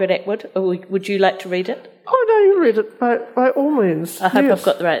about Margaret Atwood, or would you like to read it? Oh, no, you read it by all means. I hope I've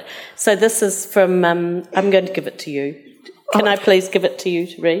got the right... So this is from... I'm going to give it to you. Can I please give it to you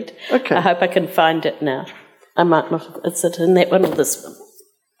to read? Okay. I hope I can find it now. I might not... Is it in that one or this one?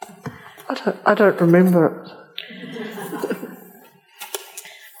 I don't remember it.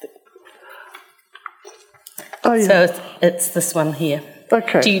 Oh, yeah. So it's this one here.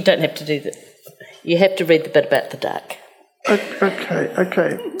 Okay. You don't have to do that. You have to read the bit about the dark.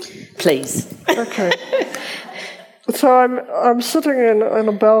 Okay. Please. Okay. So I'm sitting in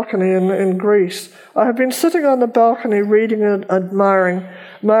a balcony in Greece. I have been sitting on the balcony reading and admiring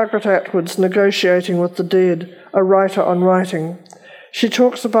Margaret Atwood's Negotiating with the Dead, a writer on writing. She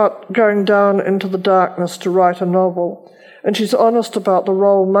talks about going down into the darkness to write a novel, and she's honest about the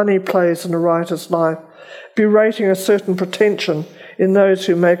role money plays in a writer's life, berating a certain pretension in those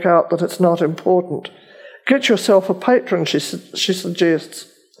who make out that it's not important. Get yourself a patron, she suggests.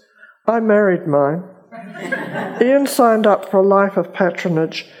 I married mine. Ian signed up for a life of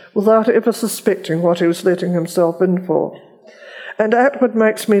patronage without ever suspecting what he was letting himself in for. And Atwood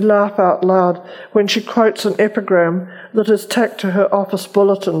makes me laugh out loud when she quotes an epigram that is tacked to her office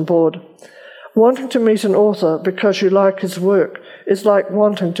bulletin board. Wanting to meet an author because you like his work is like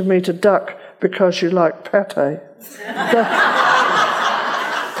wanting to meet a duck because you like pate.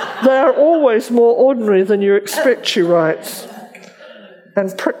 They are always more ordinary than you expect, she writes.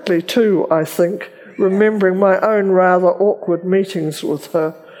 And prickly too, I think, remembering my own rather awkward meetings with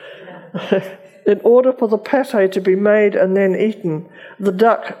her. In order for the pate to be made and then eaten, the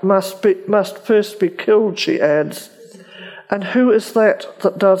duck must first be killed, she adds. And who is that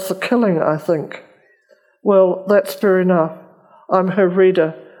does the killing, I think? Well, that's fair enough. I'm her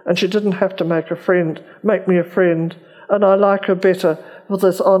reader, and she didn't have to make me a friend, and I like her better for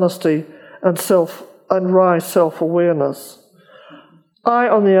this honesty and wry self-awareness. I,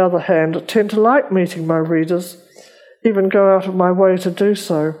 on the other hand, tend to like meeting my readers, even go out of my way to do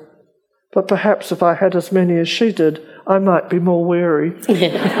so. But perhaps if I had as many as she did, I might be more wary.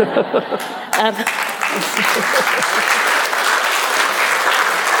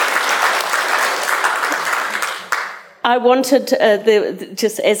 I wanted,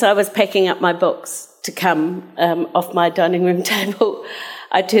 just as I was packing up my books to come off my dining room table,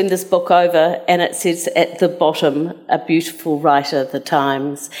 I turned this book over and it says at the bottom, a beautiful writer, The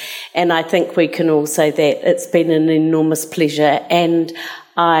Times. And I think we can all say that. It's been an enormous pleasure and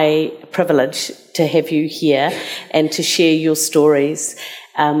privilege to have you here and to share your stories.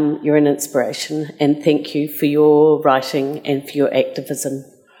 You're an inspiration, and thank you for your writing and for your activism.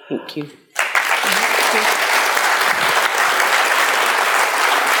 Thank you.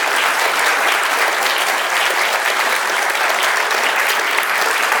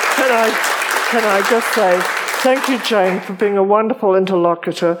 Can I just say, thank you, Jane, for being a wonderful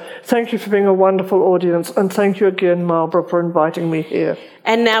interlocutor. Thank you for being a wonderful audience. And thank you again, Marlborough, for inviting me here.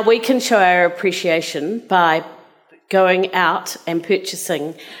 And now we can show our appreciation by going out and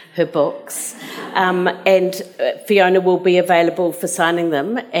purchasing her books, and Fiona will be available for signing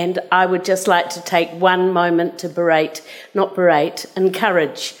them. And I would just like to take one moment to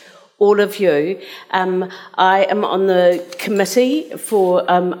encourage all of you. I am on the committee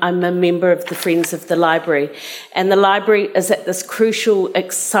I'm a member of the Friends of the Library, and the library is at this crucial,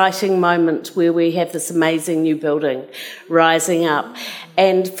 exciting moment where we have this amazing new building rising up.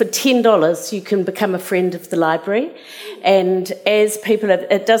 And for $10, you can become a friend of the library. And as people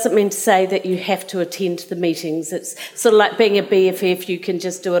it doesn't mean to say that you have to attend the meetings. It's sort of like being a BFF, you can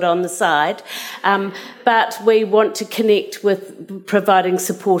just do it on the side. But we want to connect with providing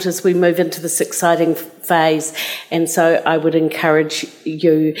support as we move into this exciting phase. And so I would encourage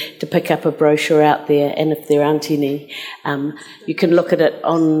you to pick up a brochure out there, and if there aren't any, you can look at it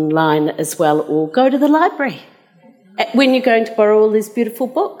online as well, or go to the library when you're going to borrow all these beautiful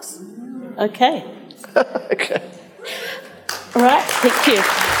books. Okay. Okay. All right, thank you.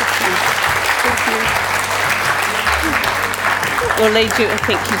 We'll lead you, and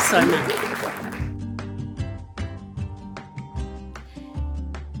thank you so much.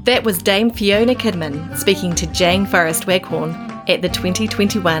 That was Dame Fiona Kidman speaking to Jane Forrest Waghorn at the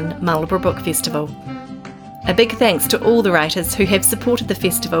 2021 Marlborough Book Festival. A big thanks to all the writers who have supported the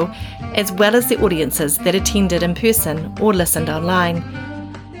festival, as well as the audiences that attended in person or listened online.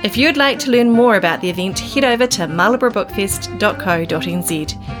 If you'd like to learn more about the event, head over to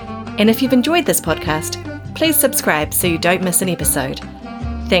marlboroughbookfest.co.nz. And if you've enjoyed this podcast, please subscribe so you don't miss an episode.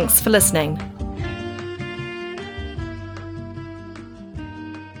 Thanks for listening.